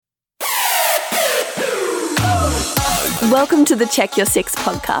Welcome to the Check Your Six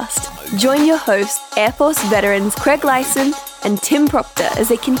podcast. Join your hosts, Air Force veterans Craig Lyson and Tim Proctor, as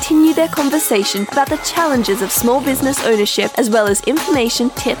they continue their conversation about the challenges of small business ownership, as well as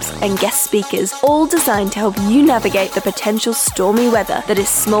information, tips, and guest speakers, all designed to help you navigate the potential stormy weather that is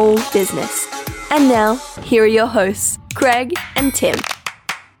small business. And now, here are your hosts, Craig and Tim.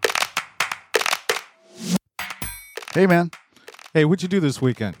 Hey, man. Hey, what'd you do this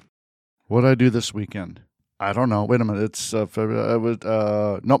weekend? What'd I do this weekend? I don't know. Wait a minute. It's February.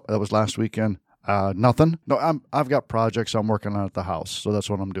 Nope, that was last weekend. Nothing. No, I've got projects I'm working on at the house, so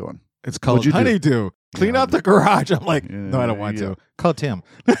that's what I'm doing. It's called Honeydew. Clean out the garage. I'm like, no, I don't want to. Call Tim.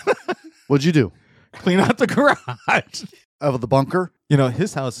 What'd you do? Clean out the garage. Of the bunker? You know,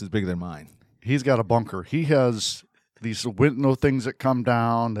 his house is bigger than mine. He's got a bunker. He has these window things that come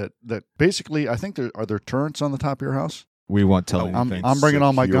down that basically, I think are there turrets on the top of your house? We won't tell anything. I'm bringing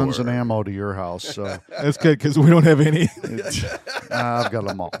all my guns and ammo to your house. So. That's good because we don't have any. I've got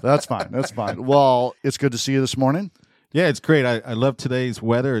them all. That's fine. That's fine. Well, it's good to see you this morning. Yeah, it's great. I love today's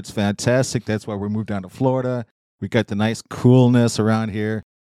weather. It's fantastic. That's why we moved down to Florida. We got the nice coolness around here.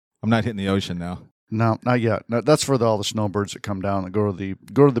 I'm not hitting the ocean now. No, not yet. No, that's for all the snowbirds that come down and go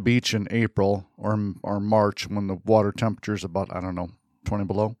to the beach in April or March when the water temperature is about, 20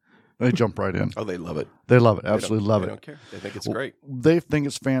 below. They jump right in. Oh, they love it. They love it. Absolutely love it. They don't care. They think it's great. They think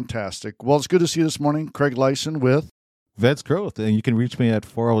it's fantastic. Well, it's good to see you this morning. Craig Lyson with Vets Growth. And you can reach me at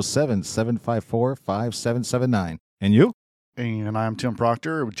 407-754-5779. And you? And I'm Tim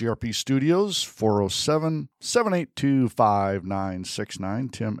Proctor with GRP Studios,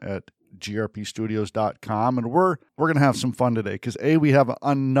 407-782-5969. Tim at grpstudios.com. And we're going to have some fun today because, we have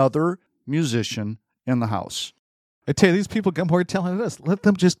another musician in the house. I tell you, these people come here telling us, let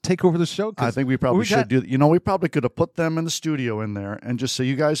them just take over the show. I think we probably should do that. We probably could have put them in the studio in there and just say,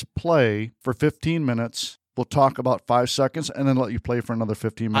 you guys play for 15 minutes. We'll talk about 5 seconds and then let you play for another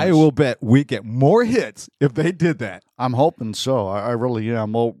 15 minutes. I will bet we get more hits if they did that. I'm hoping so. I really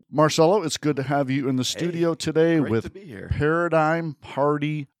am. Well, Marcelo, it's good to have you in the studio today with Paradigm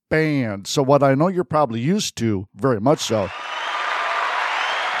Party Band. So what I know you're probably used to, very much so,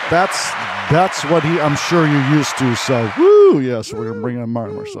 That's what I'm sure you're used to. So, yes, we're going to bring in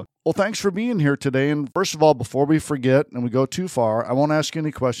Marcelo. Well, thanks for being here today. And first of all, before we forget and we go too far, I won't ask you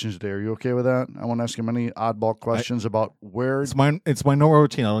any questions today. Are you okay with that? I won't ask him any oddball questions about where. It's my normal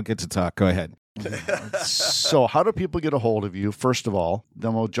routine. I don't get to talk. Go ahead. So how do people get a hold of you, first of all?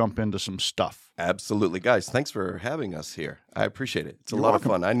 Then we'll jump into some stuff. Absolutely. Guys, thanks for having us here. I appreciate it. It's a lot of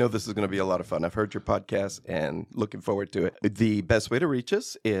fun. I know this is going to be a lot of fun. I've heard your podcast and looking forward to it. The best way to reach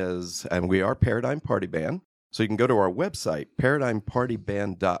us is, and we are Paradigm Party Band. So you can go to our website,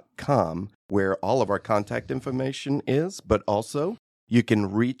 paradigmpartyband.com, where all of our contact information is, but also you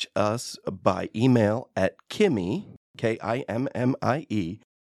can reach us by email at Kimmie, Kimmie,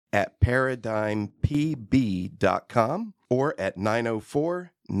 at paradigmpb.com or at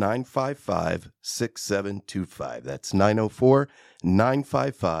 904-955-6725. That's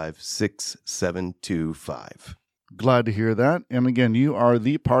 904-955-6725. Glad to hear that. And again, you are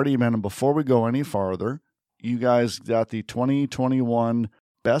the party man. And before we go any farther, you guys got the 2021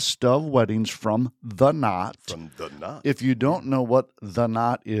 Best of Weddings from The Knot. From The Knot. If you don't know what The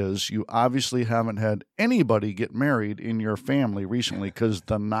Knot is, you obviously haven't had anybody get married in your family recently because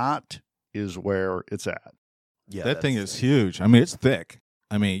The Knot is where it's at. Yeah, that thing is huge. I mean, it's thick.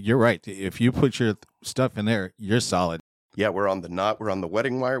 I mean, you're right. If you put your stuff in there, you're solid. Yeah, we're on The Knot. We're on the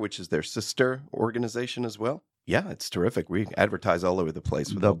Wedding Wire, which is their sister organization as well. Yeah, it's terrific. We advertise all over the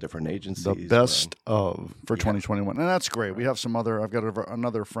place with all different agencies. The best of for 2021. And that's great. We have I've got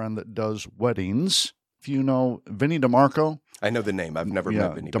another friend that does weddings. If you know Vinny DeMarco. I know the name. I've never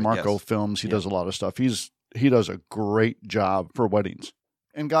met Vinny. DeMarco Films. He does a lot of stuff. He does a great job for weddings.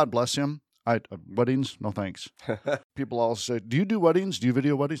 And God bless him. Weddings? No thanks. People always say, do you do weddings? Do you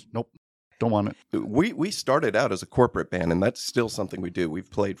video weddings? Nope. Don't want it. We started out as a corporate band, and that's still something we do. We've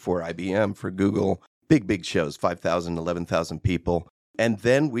played for IBM, for Google, big shows, 5,000, 11,000 people. And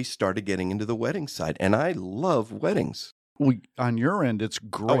then we started getting into the wedding side, and I love weddings. On your end, it's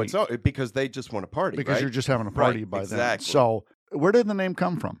great. Oh, it's because they just want to party, because you're just having a party by then. Exactly. So where did the name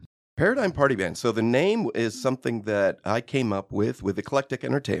come from? Paradigm Party Band. So the name is something that I came up with Eclectic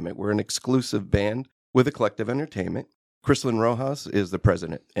Entertainment. We're an exclusive band with Eclectic Entertainment. Chrislyn Rojas is the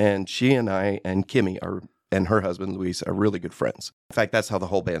president, and she and I and Kimmie and her husband, Luis, are really good friends. In fact, that's how the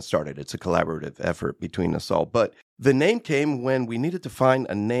whole band started. It's a collaborative effort between us all. But the name came when we needed to find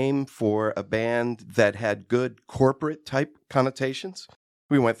a name for a band that had good corporate type connotations.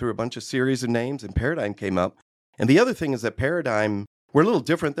 We went through a bunch of series of names, and Paradigm came up. And the other thing is that Paradigm, we're a little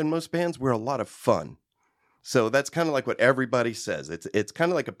different than most bands. We're a lot of fun. So that's kind of like what everybody says. It's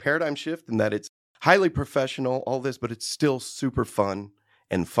kind of like a paradigm shift in that it's highly professional, all this, but it's still super fun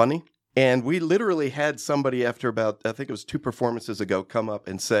and funny. And we literally had somebody after about, I think it was 2 performances ago, come up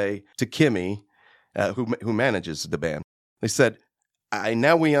and say to Kimmy, who manages the band, they said,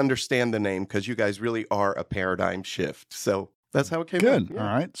 now we understand the name because you guys really are a paradigm shift. So that's how it came Good. out. Yeah.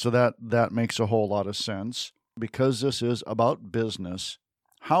 All right. So that makes a whole lot of sense. Because this is about business,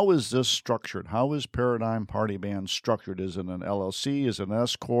 how is this structured? How is Paradigm Party Band structured? Is it an LLC? Is it an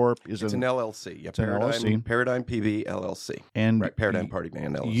S Corp? It's an LLC. Yeah, It's an LLC. Paradigm PB LLC. And right, Paradigm Party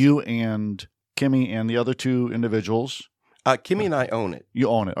Band LLC. You and Kimmy and the other 2 individuals, Kimmy and I own it. you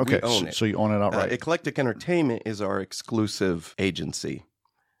own it. Okay. We own it. So you own it outright. Eclectic Entertainment is our exclusive agency.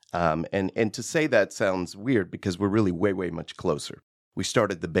 And to say that sounds weird because we're really way, way much closer. We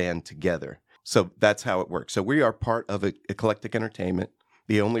started the band together. So that's how it works. So we are part of Eclectic Entertainment.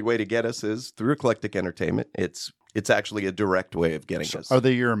 The only way to get us is through Eclectic Entertainment. It's actually a direct way of getting us. Are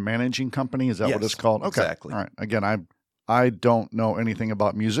they your managing company? Is that what Yes, it's called? Okay. exactly. All right. Again, I don't know anything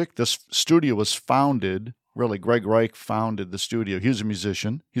about music. This studio was founded, really, Greg Reich founded the studio. He was a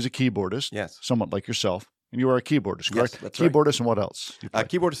musician. He's a keyboardist. Yes. Somewhat like yourself. And you are a keyboardist, correct? Yes, that's right. Keyboardist and what else? You play?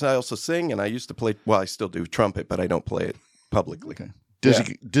 Keyboardist, I also sing, and I used to play, well, I still do trumpet, but I don't play it publicly. Okay.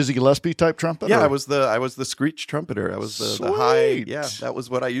 Dizzy Gillespie type trumpet? Yeah, or? I was the screech trumpeter. I was the high. Sweet. Yeah, that was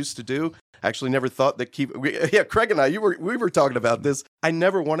what I used to do. Actually, never thought that Craig and I, we were talking about this. I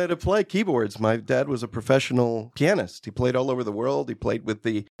never wanted to play keyboards. My dad was a professional pianist. He played all over the world. He played with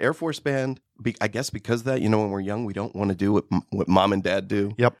the Air Force Band. I guess because of that, when we're young, we don't want to do what mom and dad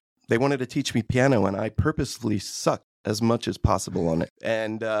do. Yep. They wanted to teach me piano, and I purposefully sucked as much as possible on it.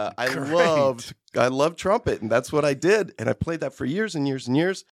 And I loved trumpet, and that's what I did. And I played that for years and years and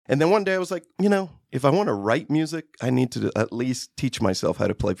years. And then one day I was like, if I want to write music, I need to at least teach myself how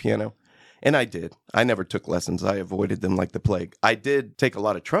to play piano. And I did. I never took lessons. I avoided them like the plague. I did take a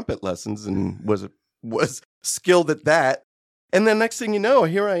lot of trumpet lessons and was skilled at that. And then next thing you know,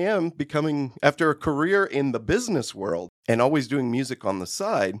 here I am becoming, after a career in the business world and always doing music on the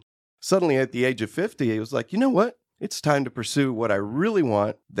side, suddenly at the age of 50, I was like, you know what? It's time to pursue what I really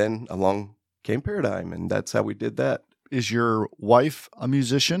want. Then along came Paradigm, and that's how we did that. Is your wife a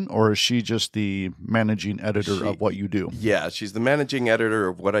musician, or is she just the managing editor of what you do? Yeah, she's the managing editor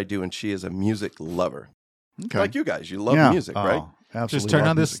of what I do, and she is a music lover. Okay. Like you guys, you love music, right?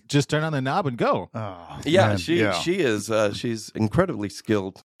 Absolutely. Just turn on the knob and go. Oh, Yeah, man, she is. She's incredibly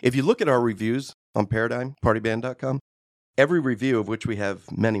skilled. If you look at our reviews on Paradigm, partyband.com, every review of which we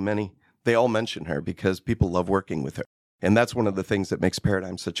have many, many, they all mention her because people love working with her. And that's one of the things that makes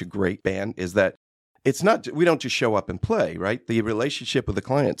Paradigm such a great band is that it's not, we don't just show up and play, right? The relationship with the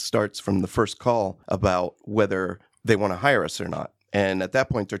client starts from the first call about whether they want to hire us or not. And at that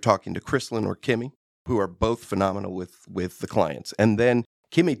point, they're talking to Chrislyn or Kimmy, who are both phenomenal with the clients. And then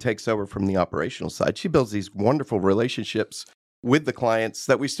Kimmy takes over from the operational side. She builds these wonderful relationships with the clients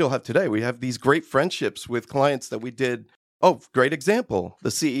that we still have today. We have these great friendships with clients that we did. Oh, great example. The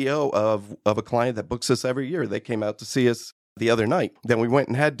CEO of a client that books us every year, they came out to see us the other night. Then we went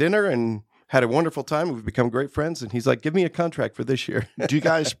and had dinner and had a wonderful time. We've become great friends. And he's like, give me a contract for this year. Do you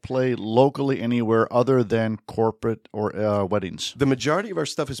guys play locally anywhere other than corporate or weddings? The majority of our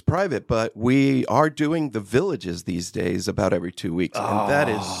stuff is private, but we are doing the villages these days about every 2 weeks. And that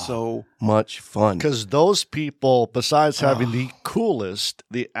is so much fun. Because those people, besides having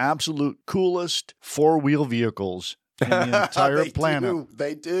the absolute coolest four-wheel vehicles in the entire planet.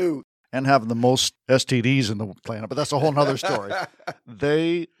 They do. And having the most STDs in the planet, but that's a whole other story.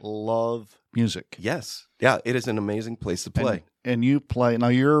 They love music. Yes. Yeah, it is an amazing place to play. And you play, now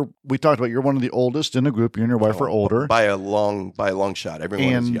we talked about you're one of the oldest in the group. You and your wife are older. By a long shot.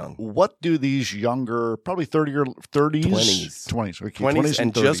 Everyone is young. What do these younger, probably 30s? 20s. Okay, 20s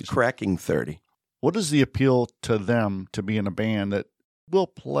and 30s. just cracking 30. What is the appeal to them to be in a band that will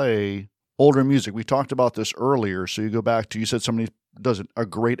play older music? We talked about this earlier. So you go back to, you said somebody does a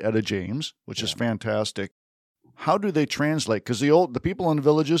great Etta James, which is fantastic. How do they translate? Because the people in the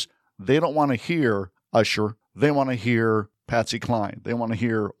villages, they don't want to hear Usher. They want to hear Patsy Cline. They want to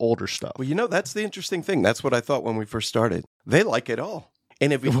hear older stuff. Well, that's the interesting thing. That's what I thought when we first started. They like it all.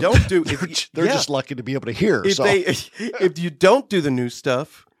 And if you don't do, they're just lucky to be able to hear. If you don't do the new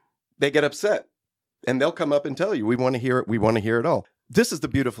stuff, they get upset, and they'll come up and tell you, "We want to hear it. We want to hear it all." This is the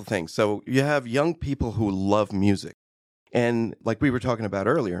beautiful thing. So you have young people who love music. And like we were talking about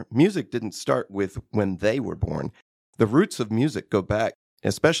earlier, music didn't start with when they were born. The roots of music go back,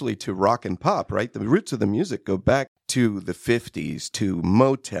 especially to rock and pop, right? The roots of the music go back to the 50s, to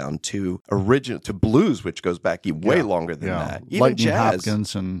Motown, to blues, which goes back way longer than that. Even Lightning jazz.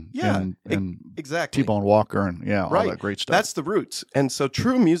 Hopkins and exactly. T-Bone Walker and all that great stuff. That's the roots. And so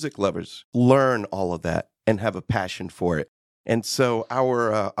true music lovers learn all of that and have a passion for it. And so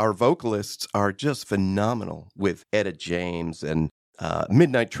our vocalists are just phenomenal with Etta James and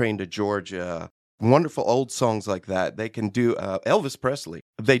Midnight Train to Georgia, wonderful old songs like that. They can do Elvis Presley.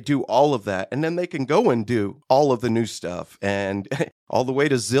 They do all of that. And then they can go and do all of the new stuff and all the way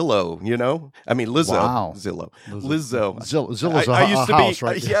to Zillow, you know? I mean, Lizzo. Wow. Lizzo. Zillow's I used a to house, be,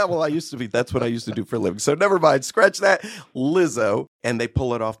 right? Yeah, well, I used to be. That's what I used to do for a living. So never mind. Scratch that. Lizzo. And they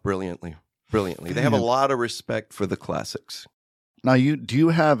pull it off brilliantly. They have a lot of respect for the classics. Now, do you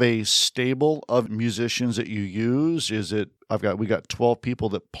have a stable of musicians that you use? Is it we got 12 people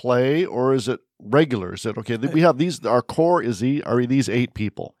that play, or is it regular? Is it okay? We have these. Our core are these 8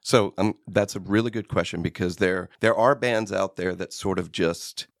 people. So that's a really good question, because there are bands out there that sort of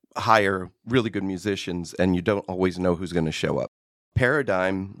just hire really good musicians, and you don't always know who's going to show up.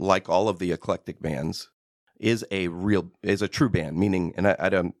 Paradigm, like all of the eclectic bands, is a true band. Meaning, and I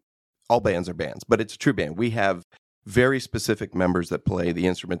don't. All bands are bands, but it's a true band. We have very specific members that play the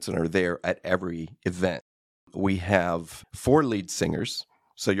instruments and are there at every event. We have 4 lead singers,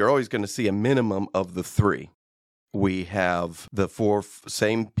 so you're always going to see a minimum of the 3. We have the 4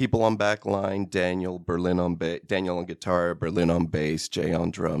 same people on back line: Daniel on guitar, Berlin on bass, Jay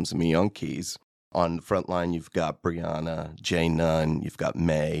on drums, me on keys. On the front line, you've got Brianna, Jay Nunn, you've got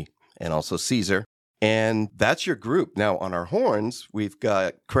May, and also Caesar. And that's your group. Now, on our horns, we've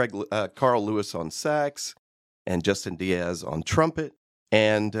got Carl Lewis on sax and Justin Diaz on trumpet.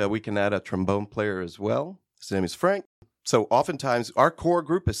 And we can add a trombone player as well. His name is Frank. So oftentimes, our core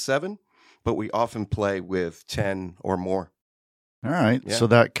group is 7, but we often play with 10 or more. All right. Yeah. So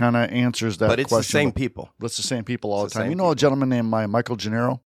that kind of answers that question. But it's the same people. It's the same people all the It's the time. same You know a gentleman named Michael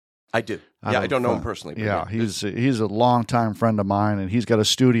Gennaro? I do. I don't know him personally. But yeah, he's a longtime friend of mine, and he's got a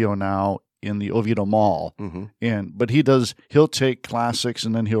studio now in the Oviedo Mall. Mm-hmm. But he'll take classics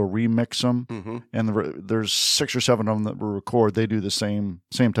and then he'll remix them. Mm-hmm. And there's 6 or 7 of them that we record. They do the same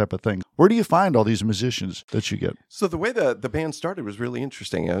type of thing. Where do you find all these musicians that you get? So the way the band started was really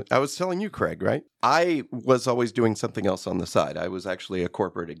interesting. I was telling you, Craig, right? I was always doing something else on the side. I was actually a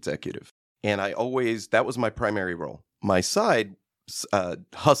corporate executive. And that was my primary role. My side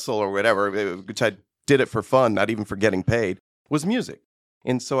hustle or whatever, which I did it for fun, not even for getting paid, was music.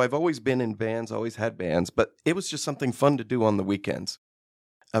 And so I've always been in bands, always had bands, but it was just something fun to do on the weekends.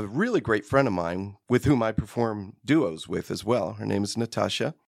 A really great friend of mine with whom I perform duos with as well, her name is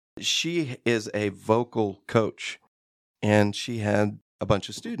Natasha. She is a vocal coach, and she had a bunch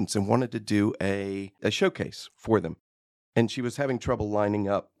of students and wanted to do a showcase for them. And she was having trouble lining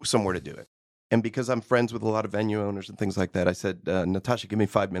up somewhere to do it. And because I'm friends with a lot of venue owners and things like that, I said, Natasha, give me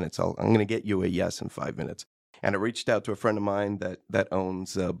 5 minutes. I'm going to get you a yes in 5 minutes. And I reached out to a friend of mine that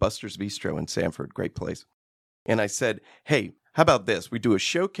owns Buster's Bistro in Sanford, great place. And I said, hey, how about this? We do a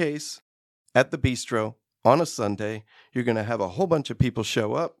showcase at the bistro on a Sunday. You're going to have a whole bunch of people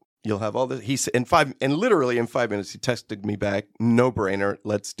show up. You'll have all this. Literally in 5 minutes, he texted me back, no brainer,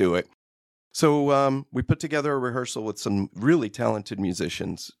 let's do it. So we put together a rehearsal with some really talented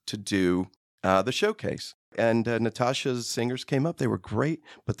musicians to do the showcase. And Natasha's singers came up. They were great,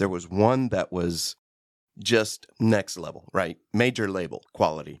 but there was one that was just next level, right? Major label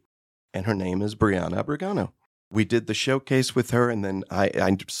quality. And her name is Brianna Brigano. We did the showcase with her, and then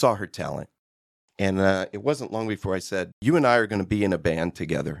I saw her talent. And it wasn't long before I said, you and I are going to be in a band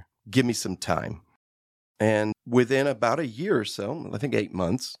together. Give me some time. And within about a year or so, I think 8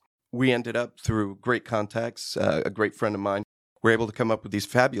 months, we ended up, through great contacts, a great friend of mine, we're able to come up with these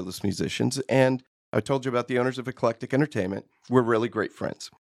fabulous musicians. And I told you about the owners of Eclectic Entertainment. We're really great friends.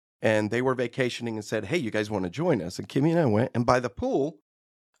 And they were vacationing and said, hey, you guys want to join us? And Kimmy and I went. And by the pool,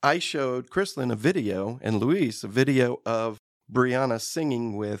 I showed Chrislyn a video and Luis a video of Brianna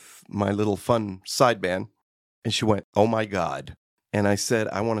singing with my little fun side band. And she went, oh, my God. And I said,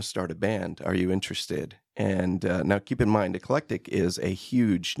 I want to start a band. Are you interested? And now keep in mind, Eclectic is a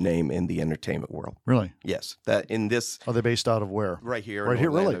huge name in the entertainment world. Really? Yes. That in this. Are they based out of where? Right here. Right in here,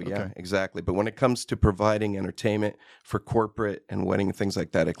 Orlando. really? Yeah, Okay. exactly. But when it comes to providing entertainment for corporate and wedding and things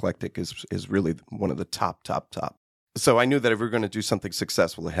like that, Eclectic is really one of the top. So I knew that if we were going to do something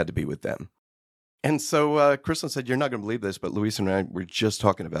successful, it had to be with them. And so Chrislyn said, you're not going to believe this, but Luis and I were just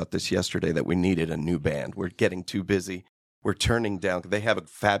talking about this yesterday, that we needed a new band. We're getting too busy. We're turning down. They have a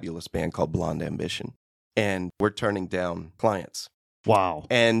fabulous band called Blonde Ambition. And we're turning down clients. Wow.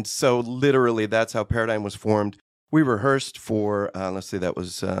 And so literally that's how Paradigm was formed. We rehearsed for, let's see,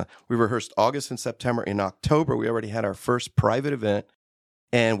 we rehearsed August and September. In October, we already had our first private event,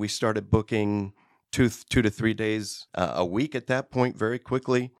 and we started booking two to 3 days a week at that point very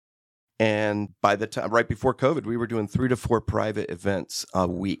quickly. And by the time, right before COVID, we were doing 3 to 4 private events a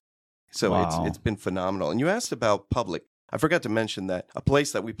week. So Wow. it's been phenomenal. And you asked about public. I forgot to mention that a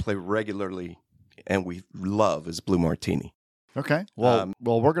place that we play regularly and we love is Blue Martini. Okay. Well,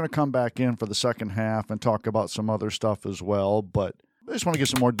 we're going to come back in for the second half and talk about some other stuff as well. But I just want to get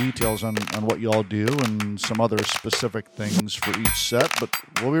some more details on what you all do and some other specific things for each set. But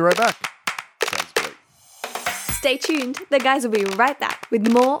we'll be right back. Sounds great. Stay tuned. The guys will be right back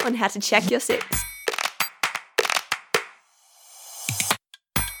with more on how to check your six.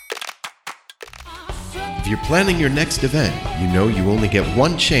 If you're planning your next event, you know you only get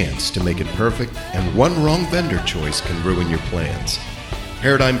one chance to make it perfect, and one wrong vendor choice can ruin your plans.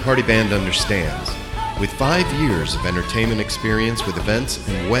 Paradigm Party Band understands. With 5 years of entertainment experience with events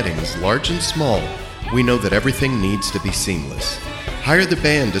and weddings large and small, we know that everything needs to be seamless. Hire the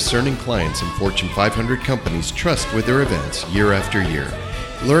band discerning clients and Fortune 500 companies trust with their events year after year.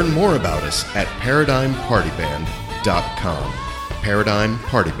 Learn more about us at ParadigmPartyband.com.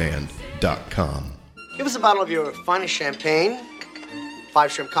 ParadigmPartyband.com. Give us a bottle of your finest champagne,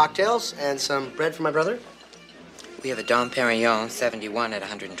 5 shrimp cocktails, and some bread for my brother. We have a Dom Perignon 71 at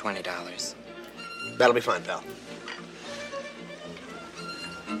 $120. That'll be fine, pal.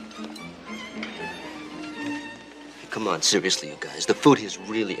 Come on, seriously, you guys. The food here is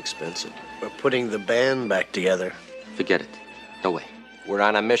really expensive. We're putting the band back together. Forget it. No way. We're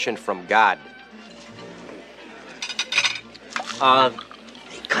on a mission from God. Hey,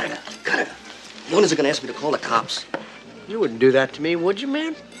 cut it out. Cut it out. When is it going to ask me to call the cops? You wouldn't do that to me, would you,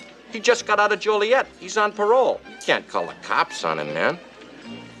 man? He just got out of Joliet. He's on parole. You can't call the cops on him, man.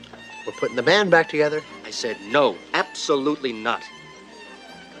 We're putting the band back together. I said no. Absolutely not.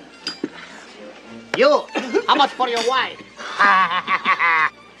 You, how much for your wife?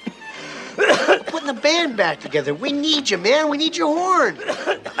 Putting the band back together. We need you, man. We need your horn.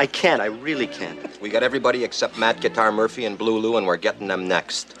 I can't. I really can't. We got everybody except Matt Guitar Murphy and Blue Lou, and we're getting them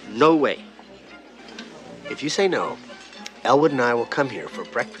next. No way. If you say no, Elwood and I will come here for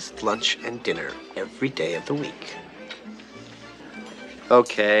breakfast, lunch, and dinner every day of the week.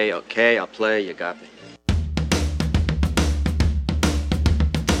 Okay, I'll play. You got me.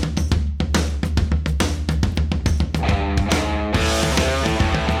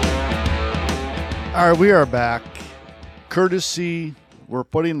 All right, we are back. Courtesy, we're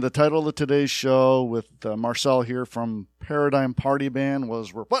putting the title of today's show with Marcel here from Paradigm Party Band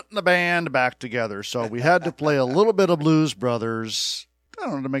was we're putting the band back together. So we had to play a little bit of Blues Brothers. I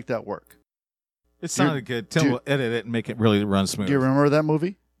don't know, to make that work. It sounded good. Tim will edit it and make it really run smooth. Do you remember that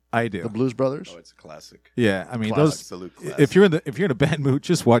movie? I do. The Blues Brothers? Oh, it's a classic. Yeah, I mean Absolute classic. If you're in a bad mood,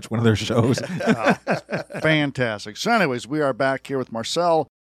 just watch one of their shows. Fantastic. So anyways, we are back here with Marcel,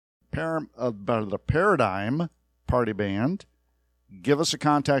 the Paradigm Party Band. Give us a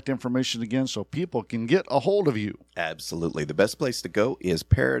contact information again so people can get a hold of you. Absolutely. The best place to go is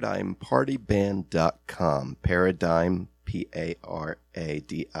ParadigmPartyband.com. Paradigm, Paradigm,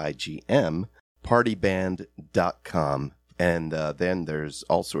 partyband.com. And then there's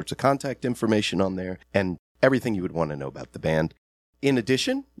all sorts of contact information on there and everything you would want to know about the band. In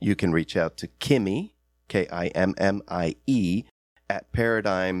addition, you can reach out to Kimmie, Kimmie, at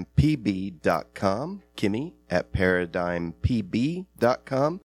ParadigmPB.com, Kimmie at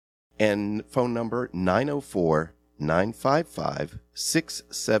ParadigmPB.com, and phone number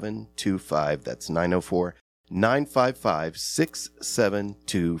 904-955-6725. That's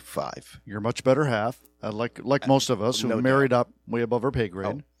 904-955-6725. Your much better half, like most of us who No married doubt. up way above our pay grade.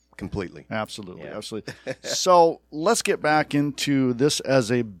 Oh, completely. Absolutely, Yeah. absolutely. So let's get back into this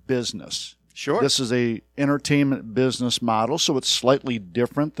as a business. Sure. This is a entertainment business model, so it's slightly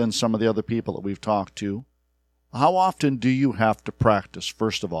different than some of the other people that we've talked to. How often do you have to practice,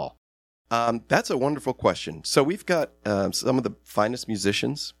 first of all? That's a wonderful question. So we've got some of the finest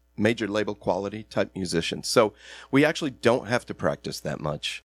musicians, major label quality type musicians. So we actually don't have to practice that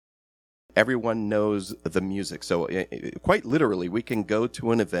much. Everyone knows the music. So quite literally, we can go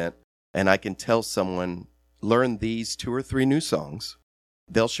to an event and I can tell someone, learn these 2 or 3 new songs.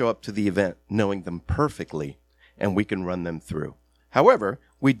 They'll show up to the event knowing them perfectly, and we can run them through. However,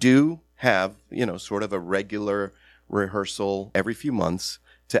 we do have, sort of a regular rehearsal every few months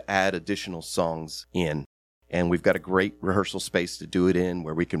to add additional songs in. And we've got a great rehearsal space to do it in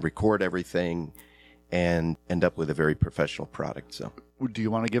where we can record everything and end up with a very professional product. So, Do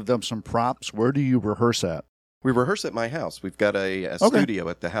you want to give them some props? Where do you rehearse at? We rehearse at my house. We've got a studio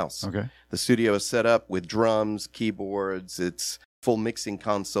at the house. Okay. The studio is set up with drums, keyboards. It's full mixing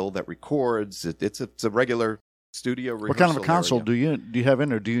console that records. It's a regular studio rehearsal. What kind of a console area. do you have in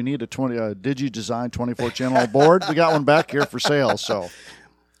there? Do you need a Digi-Design 24-channel board? We got one back here for sale. So,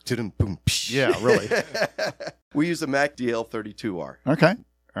 yeah, really. We use a Mac DL32R. Okay,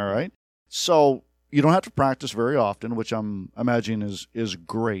 all right. So you don't have to practice very often, which I'm imagining is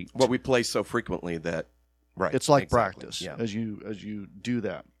great. Well, we play so frequently that it's like exactly, practice yeah. as you do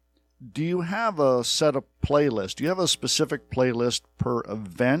that. Do you have a set of playlist? Do you have a specific playlist per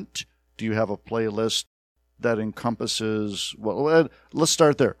event? Do you have a playlist that encompasses? Well, let's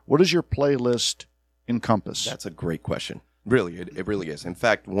start there. What does your playlist encompass? That's a great question. Really, it really is. In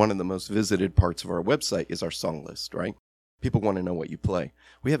fact, one of the most visited parts of our website is our song list, right? People want to know what you play.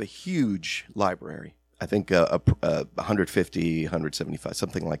 We have a huge library. I think 150, 175,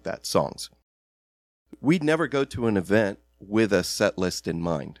 something like that, songs. We'd never go to an event with a set list in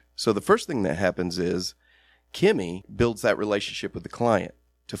mind. So the first thing that happens is Kimmy builds that relationship with the client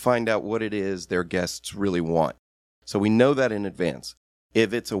to find out what it is their guests really want. So we know that in advance.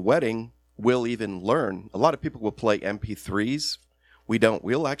 If it's a wedding, we'll even learn. A lot of people will play MP3s. We don't.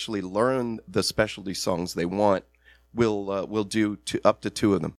 We'll actually learn the specialty songs they want. We'll do up to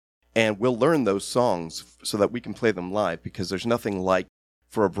 2 of them. And we'll learn those songs so that we can play them live, because there's nothing like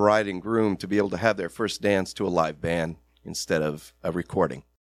for a bride and groom to be able to have their first dance to a live band instead of a recording.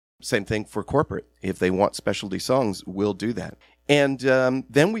 Same thing for corporate. If they want specialty songs, we'll do that. And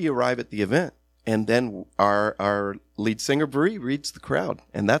then we arrive at the event, and then our lead singer, Bree, reads the crowd.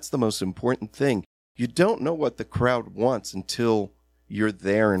 And that's the most important thing. You don't know what the crowd wants until you're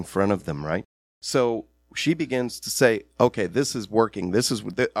there in front of them, right? So she begins to say, okay, this is working. This is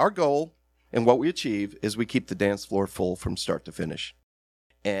our goal, and what we achieve is we keep the dance floor full from start to finish.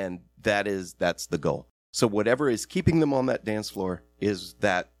 And that's the goal. So whatever is keeping them on that dance floor is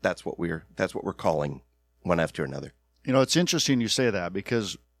that's what we're calling one after another. You know, it's interesting you say that,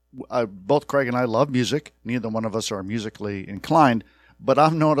 because both Craig and I love music. Neither one of us are musically inclined, but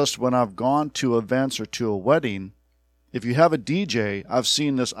I've noticed when I've gone to events or to a wedding, if you have a DJ, I've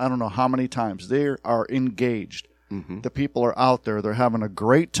seen this I don't know how many times. They are engaged. Mm-hmm. The people are out there. They're having a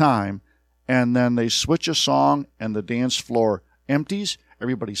great time, and then they switch a song and the dance floor empties.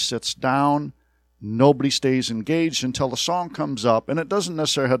 Everybody sits down. Nobody stays engaged until the song comes up, and it doesn't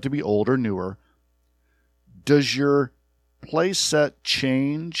necessarily have to be old or newer. Does your play set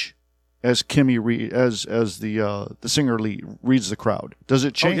change as Kimmy as the singer reads the crowd? Does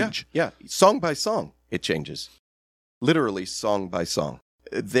it change? Oh, yeah. Song by song, it changes. Literally song by song.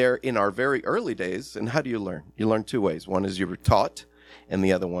 There in our very early days, and how do you learn? You learn 2 ways. One is you were taught, and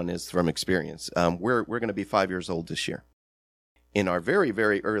the other one is from experience. We're going to be 5 years old this year. In our very,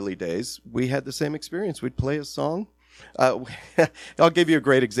 very early days, we had the same experience. We'd play a song. I'll give you a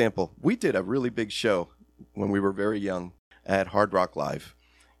great example. We did a really big show when we were very young at Hard Rock Live.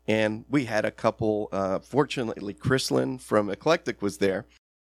 And we had a couple, fortunately, Chrislyn from Eclectic was there.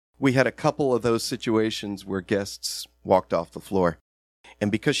 We had a couple of those situations where guests walked off the floor.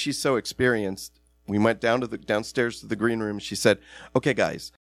 And because she's so experienced, we went downstairs to the green room. She said, okay,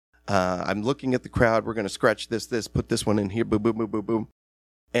 guys, I'm looking at the crowd. We're going to scratch this, put this one in here, boom, boom, boom, boom, boom.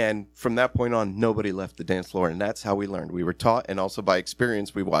 And from that point on, nobody left the dance floor. And that's how we learned. We were taught, and also by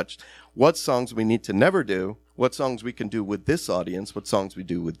experience, we watched what songs we need to never do, what songs we can do with this audience, what songs we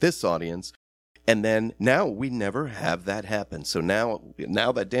do with this audience. And then now we never have that happen. So now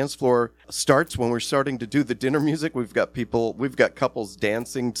that dance floor starts when we're starting to do the dinner music. We've got couples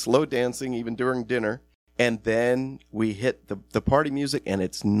dancing, slow dancing, even during dinner. And then we hit the party music, and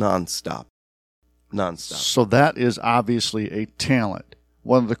it's nonstop. So that is obviously a talent.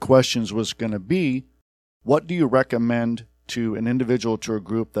 One of the questions was going to be, what do you recommend to an individual, to a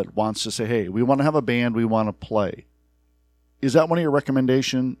group that wants to say, hey, we want to have a band, we want to play? Is that one of your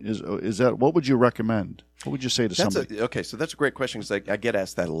recommendations? Is that, what would you recommend? What would you say to somebody? So that's a great question, because I get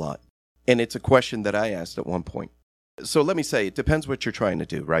asked that a lot. And it's a question that I asked at one point. So let me say, it depends what you're trying to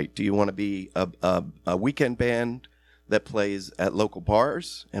do, right? Do you want to be a weekend band that plays at local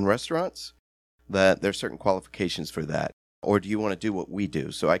bars and restaurants? That there's certain qualifications for that. Or do you want to do what we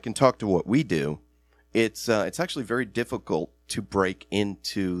do? So I can talk to what we do. It's actually very difficult to break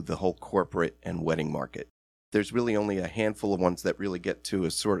into the whole corporate and wedding market. There's really only a handful of ones that really get to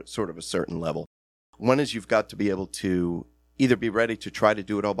a sort of a certain level. One is you've got to be able to either be ready to try to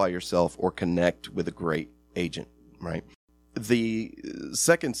do it all by yourself or connect with a great agent, right? The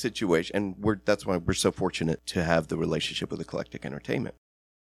second situation, and that's why we're so fortunate to have the relationship with Eclectic Entertainment.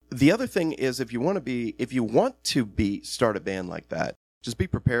 The other thing is, if you want to start a band like that, just be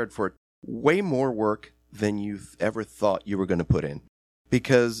prepared for way more work than you ever thought you were going to put in.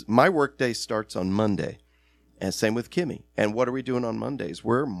 Because my workday starts on Monday, and same with Kimmy. And what are we doing on Mondays?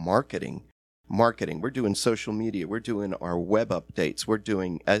 We're marketing. We're doing social media. We're doing our web updates.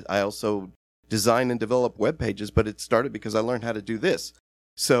 I also design and develop web pages, but it started because I learned how to do this.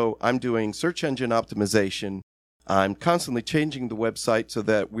 So I'm doing search engine optimization. I'm constantly changing the website so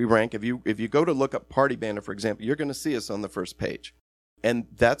that we rank. If you go to look up Party Banner, for example, you're going to see us on the first page. And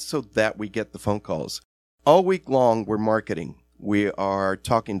that's so that we get the phone calls. All week long, we're marketing. We are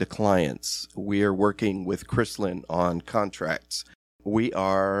talking to clients. We are working with Chrislyn on contracts. We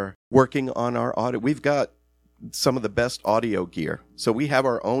are working on our audio. We've got some of the best audio gear. So we have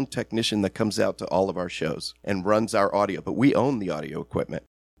our own technician that comes out to all of our shows and runs our audio, but we own the audio equipment.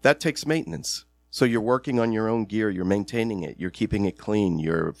 That takes maintenance. So you're working on your own gear. You're maintaining it. You're keeping it clean.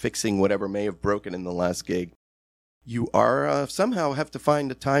 You're fixing whatever may have broken in the last gig. You are somehow have to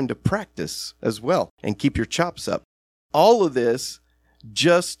find a time to practice as well and keep your chops up. All of this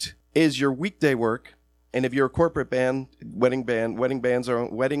just is your weekday work. And if you're a corporate band, weddings are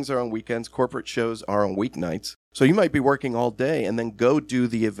on weekends, corporate shows are on weeknights. So you might be working all day and then go do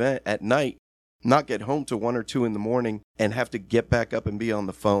the event at night, not get home till 1 or 2 in the morning and have to get back up and be on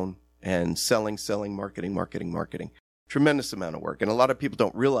the phone and selling, marketing. Tremendous amount of work. And a lot of people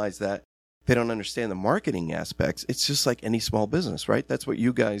don't realize that. They don't understand the marketing aspects. It's just like any small business, right? That's what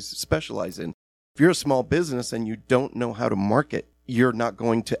you guys specialize in. If you're a small business and you don't know how to market, you're not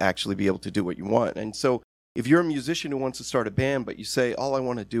going to actually be able to do what you want. And so if you're a musician who wants to start a band, but you say, all I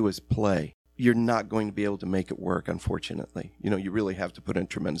want to do is play, you're not going to be able to make it work, unfortunately. You really have to put in a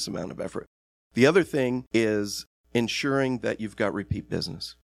tremendous amount of effort. The other thing is ensuring that you've got repeat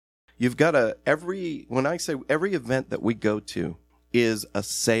business. You've got when I say every event that we go to is a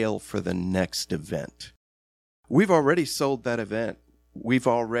sale for the next event. We've already sold that event. We've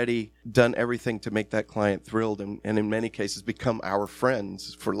already done everything to make that client thrilled and in many cases become our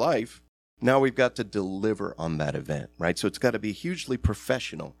friends for life. Now we've got to deliver on that event, right? So it's got to be hugely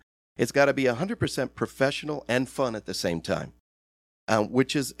professional. It's got to be 100% professional and fun at the same time,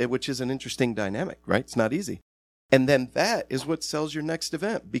 which is an interesting dynamic, right? It's not easy. And then that is what sells your next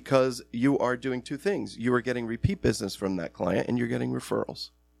event because you are doing two things. You are getting repeat business from that client and you're getting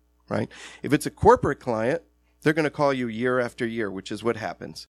referrals, right? If it's a corporate client, they're going to call you year after year, which is what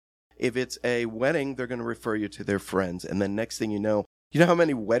happens. If it's a wedding, they're going to refer you to their friends. And then next thing you know how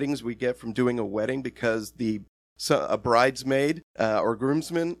many weddings we get from doing a wedding because a bridesmaid or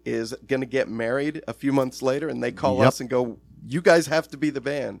groomsman is going to get married a few months later and they call us and go, you guys have to be the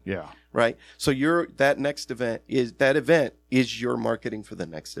band. Yeah. Right? So that event is your marketing for the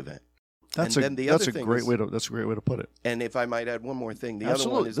next event. That's a great way to put it. And if I might add one more thing, Absolutely. Other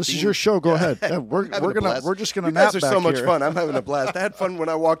one is this is your show. Go ahead. Yeah, we're just gonna. You guys are so much fun. I'm having a blast. I had fun when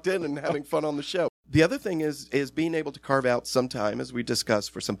I walked in and having fun on the show. The other thing is being able to carve out some time, as we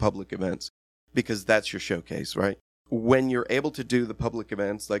discussed, for some public events, because that's your showcase, right? When you're able to do the public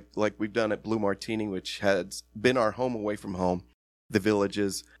events like we've done at Blue Martini, which has been our home away from home, the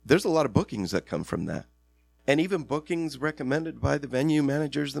Villages, there's a lot of bookings that come from that. And even bookings recommended by the venue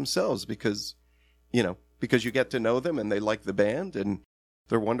managers themselves because you get to know them and they like the band and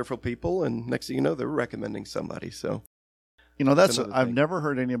they're wonderful people. And next thing you know, they're recommending somebody. So, I've never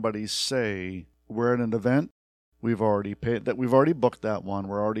heard anybody say we're at an event. We've already paid that. We've already booked that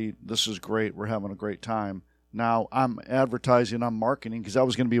one. This is great. We're having a great time. Now I'm advertising, I'm marketing because that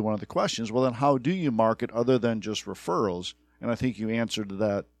was going to be one of the questions. Well, then how do you market other than just referrals? And I think you answered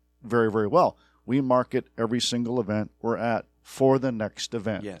that very, very well. We market every single event we're at for the next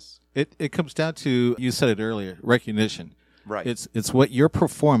event. Yes. It comes down to, you said it earlier, recognition. Right. It's what you're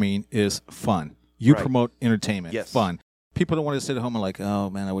performing is fun. You Right. promote entertainment, Yes. fun. People don't want to sit at home and like, oh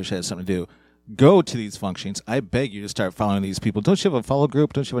man, I wish I had something to do. Go to these functions. I beg you to start following these people. Don't you have a follow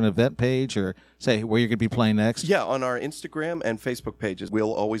group? Don't you have an event page or say where you're going to be playing next? Yeah, on our Instagram and Facebook pages,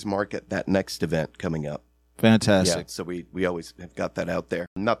 we'll always market that next event coming up. Fantastic. Yeah, so we always have got that out there.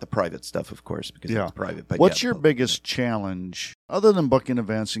 Not the private stuff, of course, because it's private. But what's your biggest challenge other than booking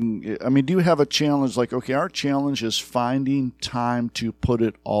events? And, I mean, do you have a challenge like, okay, our challenge is finding time to put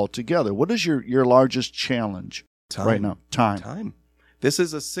it all together. What is your largest challenge right now? Time. This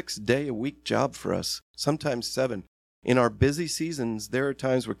is a 6-day-a-week job for us, sometimes 7. In our busy seasons, there are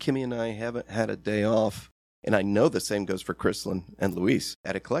times where Kimmy and I haven't had a day off. And I know the same goes for Chrislyn and Luis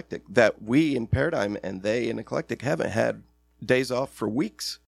at Eclectic, that we in Paradigm and they in Eclectic haven't had days off for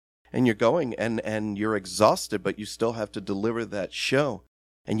weeks. And you're going and you're exhausted, but you still have to deliver that show.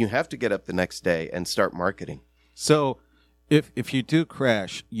 And you have to get up the next day and start marketing. So If you do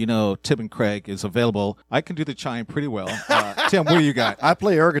crash, Tim and Craig is available. I can do the chime pretty well. Tim, what do you got? I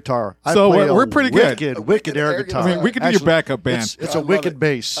play air guitar. So we're pretty good. Wicked air guitar. I mean, we can do your backup band. It's a wicked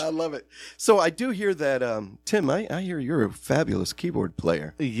bass. I love it. So I do hear that, Tim, I hear you're a fabulous keyboard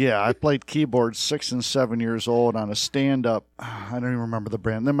player. Yeah, I played keyboard 6 and 7 years old on a stand-up. I don't even remember the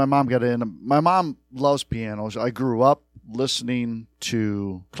brand. Then my mom got in. My mom loves pianos. I grew up listening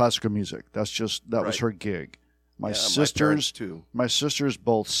to classical music. That was her gig. My sisters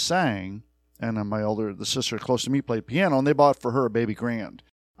both sang, and then the sister close to me played piano, and they bought for her a baby grand.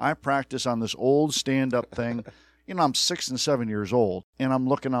 I practice on this old stand-up thing. I'm 6 and 7 years old, and I'm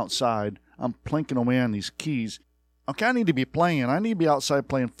looking outside. I'm plinking away on these keys. Okay, I need to be playing. I need to be outside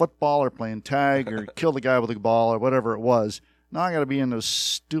playing football or playing tag or kill the guy with the ball or whatever it was. Now I got to be in those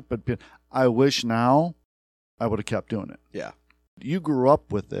stupid piano. I wish now I would have kept doing it. Yeah. You grew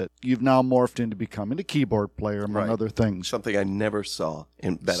up with it. You've now morphed into becoming a keyboard player, among other things. Something I never saw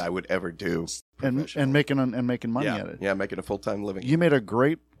that I would ever do. And making money at it. Yeah, making a full-time living. You made a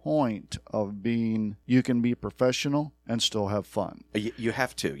great point of you can be professional and still have fun. You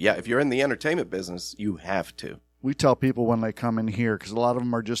have to. Yeah, if you're in the entertainment business, you have to. We tell people when they come in here, because a lot of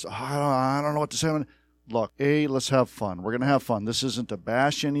them are just, I don't know what to say. Look, let's have fun. We're going to have fun. This isn't to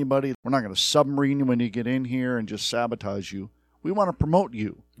bash anybody. We're not going to submarine you when you get in here and just sabotage you. We want to promote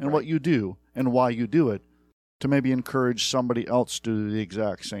you and what you do and why you do it to maybe encourage somebody else to do the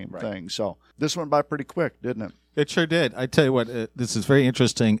exact same thing. So this went by pretty quick, didn't it? It sure did. I tell you what, this is very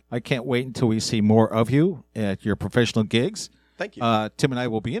interesting. I can't wait until we see more of you at your professional gigs. Thank you. Tim and I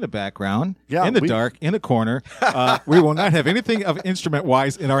will be in the background, in the dark, in the corner. We will not have anything of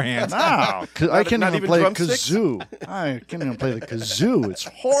instrument-wise in our hands. No, I can't even play the kazoo. I can't even play the kazoo. It's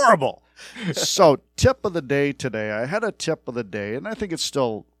horrible. So, tip of the day today. I had a tip of the day, and I think it's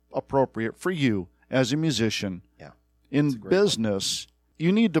still appropriate for you as a musician. Yeah. In business,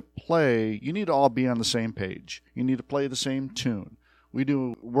 you need to all be on the same page. You need to play the same tune. We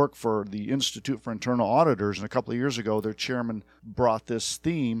do work for the Institute for Internal Auditors, and a couple of years ago, their chairman brought this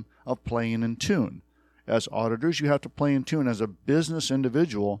theme of playing in tune. As auditors, you have to play in tune. As a business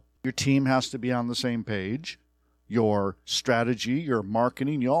individual, your team has to be on the same page. Your strategy, your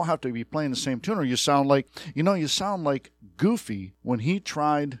marketing, you all have to be playing the same tune, or you sound like Goofy when he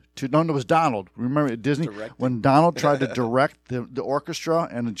tried to, no, it was Donald. Remember at Disney? When Donald tried to direct the orchestra,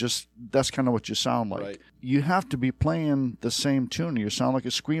 and that's kind of what you sound like. Right. You have to be playing the same tune, or you sound like a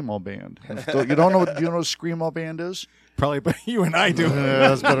Screamo band. You don't know what a Screamo band is? Probably, but you and I do.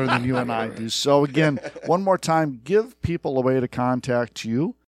 That's better than you and I do. So again, one more time, give people a way to contact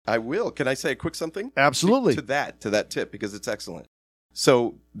you. I will. Can I say a quick something? Absolutely. To that tip, because it's excellent.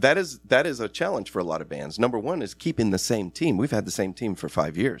 So that is a challenge for a lot of bands. Number one is keeping the same team. We've had the same team for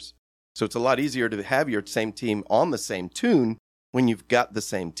 5 years. So it's a lot easier to have your same team on the same tune when you've got the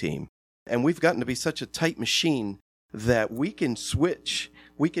same team. And we've gotten to be such a tight machine that we can switch.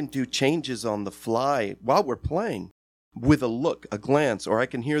 We can do changes on the fly while we're playing with a look, a glance, or I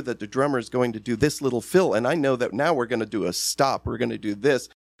can hear that the drummer is going to do this little fill, and I know that now we're going to do a stop. We're going to do this.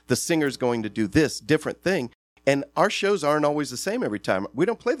 The singer's going to do this different thing. And our shows aren't always the same every time. We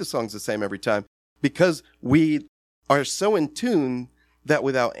don't play the songs the same every time because we are so in tune that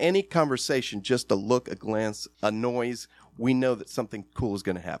without any conversation, just a look, a glance, a noise, we know that something cool is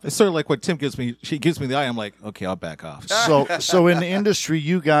going to happen. It's sort of like what Tim gives me. She gives me the eye. I'm like, okay, I'll back off. So in the industry,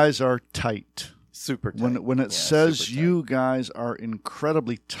 you guys are tight. Super tight. When it says you guys are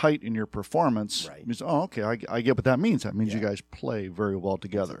incredibly tight in your performance, it means, okay, I get what that means. That means you guys play very well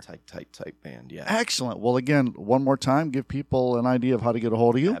together. It's a tight band, yeah. Excellent. Well, again, one more time, give people an idea of how to get a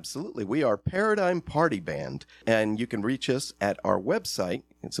hold of you. Absolutely. We are Paradigm Party Band, and you can reach us at our website.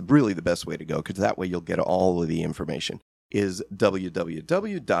 It's really the best way to go, because that way you'll get all of the information, is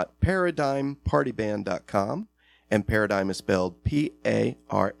www.paradigmpartyband.com. And Paradigm is spelled Paradigm.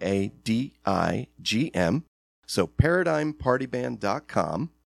 So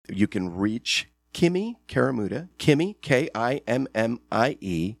paradigmpartyband.com. You can reach Kimmy Karamuda, Kimmy,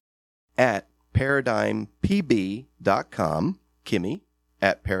 Kimmie, at paradigmpb.com. Kimmy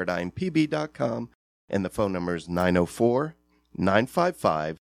at paradigmpb.com. And the phone number is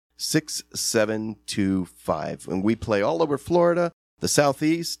 904-955-6725. And we play all over Florida, the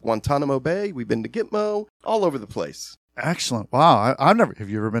Southeast, Guantanamo Bay. We've been to Gitmo, all over the place. Excellent. Wow. I've never. Have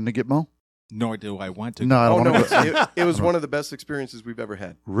you ever been to Gitmo? Nor do I want to. No, I don't want to. It was one of the best experiences we've ever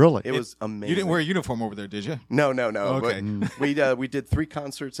had. Really? It was amazing. You didn't wear a uniform over there, did you? No. Okay. But we did 3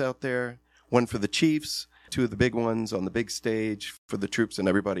 concerts out there. One for the Chiefs, 2 of the big ones on the big stage for the troops and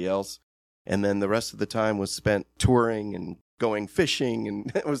everybody else. And then the rest of the time was spent touring and going fishing,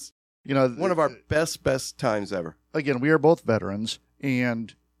 and it was You know, One of our best times ever. again, we are both veterans,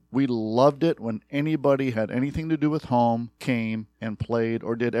 and we loved it when anybody had anything to do with home, came and played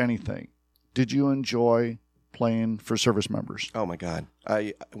or did anything. Did you enjoy playing for service members? Oh my God.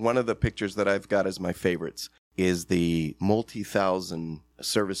 One of the pictures that I've got as my favorites is the multi-thousand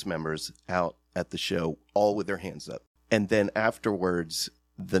service members out at the show, all with their hands up. And then afterwards,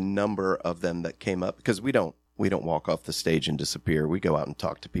 the number of them that came up, because we don't walk off the stage and disappear. We go out and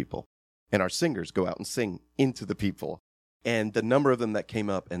talk to people. And our singers go out and sing into the people. And the number of them that came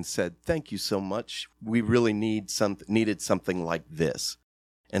up and said, "Thank you so much. We really needed something like this."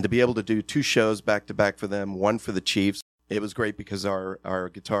 And to be able to do 2 shows back to back for them, one for the Chiefs, it was great because our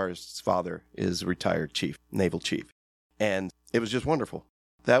guitarist's father is a retired chief, naval chief. And it was just wonderful.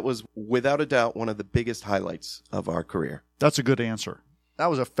 That was without a doubt one of the biggest highlights of our career. That's a good answer. That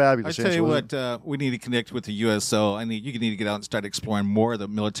was a fabulous I answer. tell you what, we need to connect with the USO. You need to get out and start exploring more of the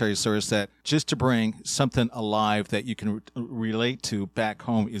military service, that just to bring something alive that you can relate to back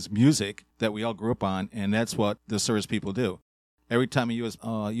home is music that we all grew up on, and that's what the service people do. Every time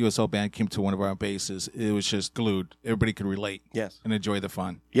a USO band came to one of our bases, it was just glued. Everybody could relate. Yes. And enjoy the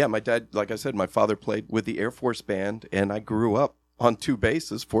fun. Yeah, my dad, like I said, my father played with the Air Force Band, and I grew up on 2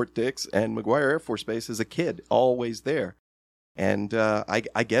 bases, Fort Dix and McGuire Air Force Base, as a kid, always there. And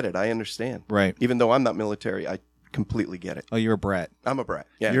I get it. I understand. Right. Even though I'm not military, I completely get it. Oh, you're a brat. I'm a brat.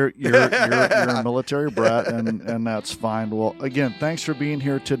 Yeah. You're a military brat, and that's fine. Well, again, thanks for being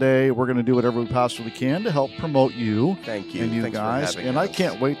here today. We're going to do whatever we possibly can to help promote you. Thank you. And you Thanks guys. for having And us. I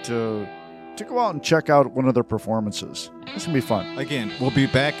can't wait to go out and check out one of their performances. It's going to be fun. Again, we'll be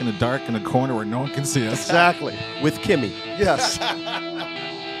back in the dark in the corner where no one can see us. Exactly. With Kimmy. Yes.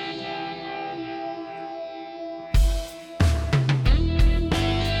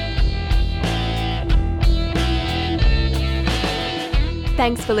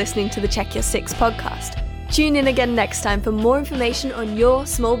 Thanks for listening to the Check Your Six podcast. Tune in again next time for more information on your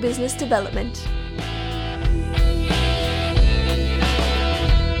small business development.